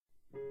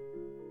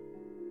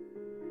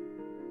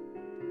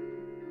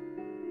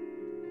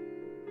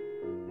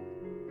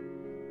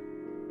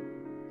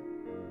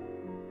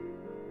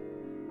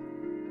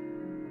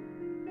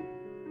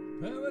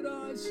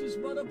Paradise is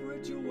but a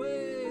bridge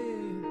away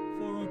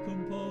for a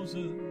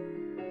composer,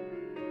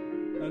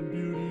 and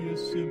beauty is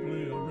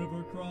simply a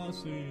river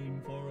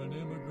crossing for an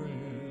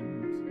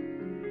immigrant.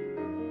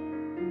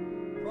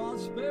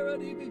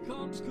 Prosperity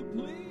becomes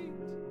complete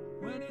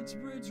when it's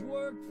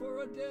bridgework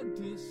for a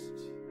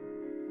dentist.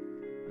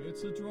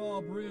 It's a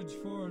drawbridge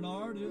for an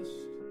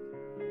artist,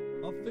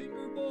 a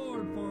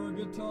fingerboard for a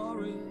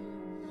guitarist.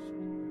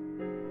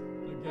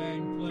 The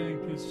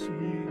gangplank is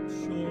sweet,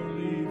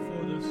 surely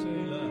for the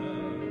sailor.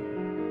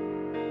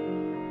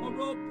 A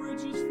rope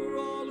bridge is for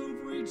all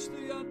who've reached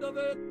the end of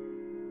it.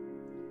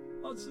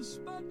 A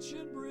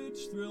suspension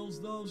bridge thrills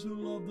those who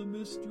love the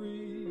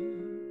mystery.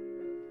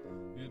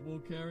 It will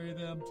carry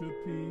them to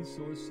peace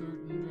or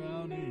certain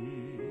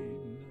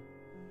drowning.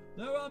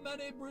 There are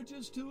many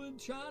bridges to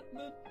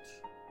enchantment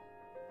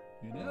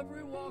in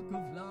every walk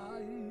of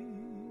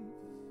life.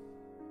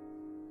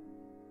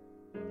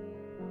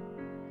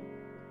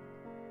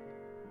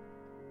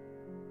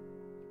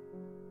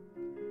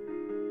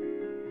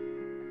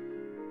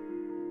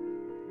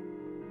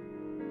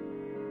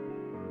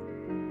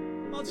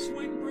 A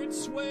swing bridge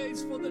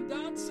sways for the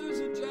dancers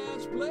and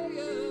jazz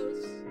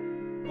players,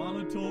 while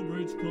a toll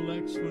bridge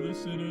collects for the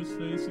sinners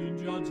facing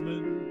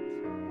judgment.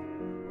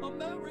 A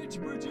marriage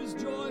bridge is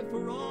joy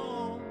for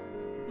all,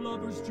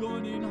 lovers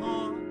joining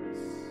hearts.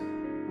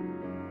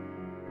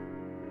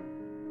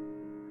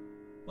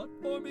 But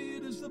for me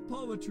it is the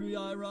poetry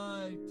I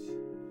write.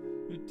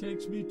 It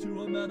takes me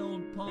to a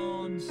meadow-ed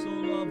pond so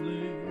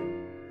lovely,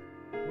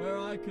 where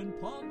I can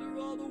ponder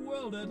all the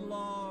world at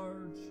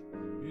large,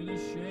 in a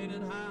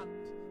shaded hat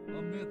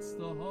amidst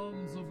the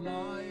hums of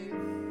life.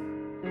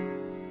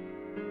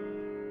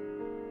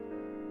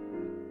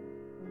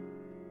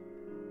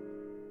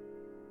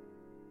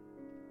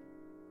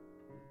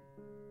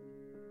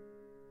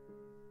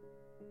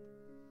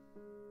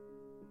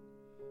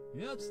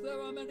 Yes, there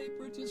are many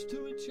bridges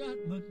to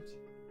enchantment,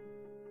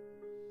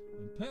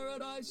 and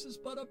paradise is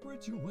but a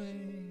bridge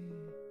away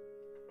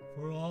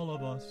for all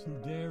of us who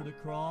dare to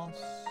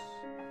cross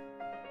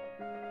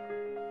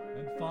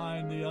and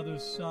find the other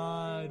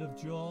side of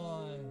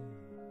joy.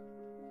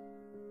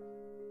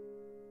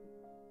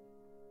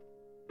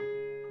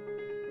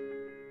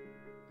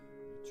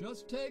 It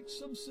just takes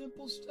some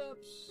simple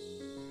steps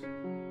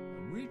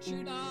and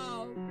reaching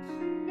out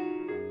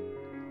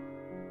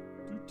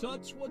to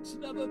touch what's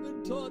never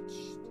been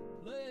touched,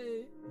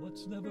 play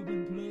what's never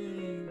been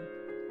played,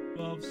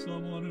 love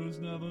someone who's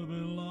never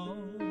been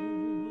loved.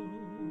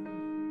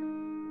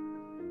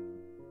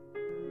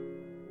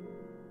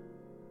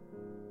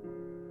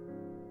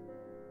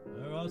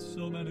 There are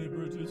so many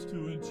bridges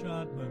to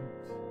enchantment.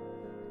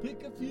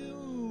 Pick a few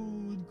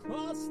and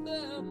cross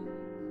them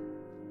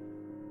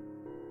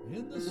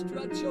in the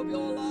stretch of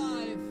your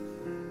life.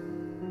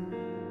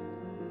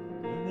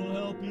 It will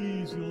help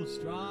ease your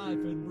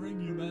strife and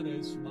bring you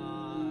many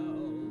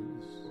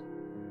smiles,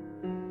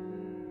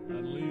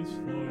 at least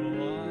for a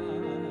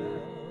while.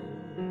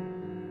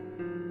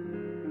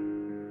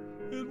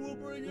 It will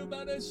bring you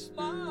many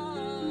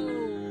smiles,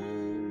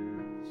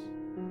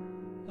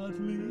 at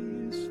least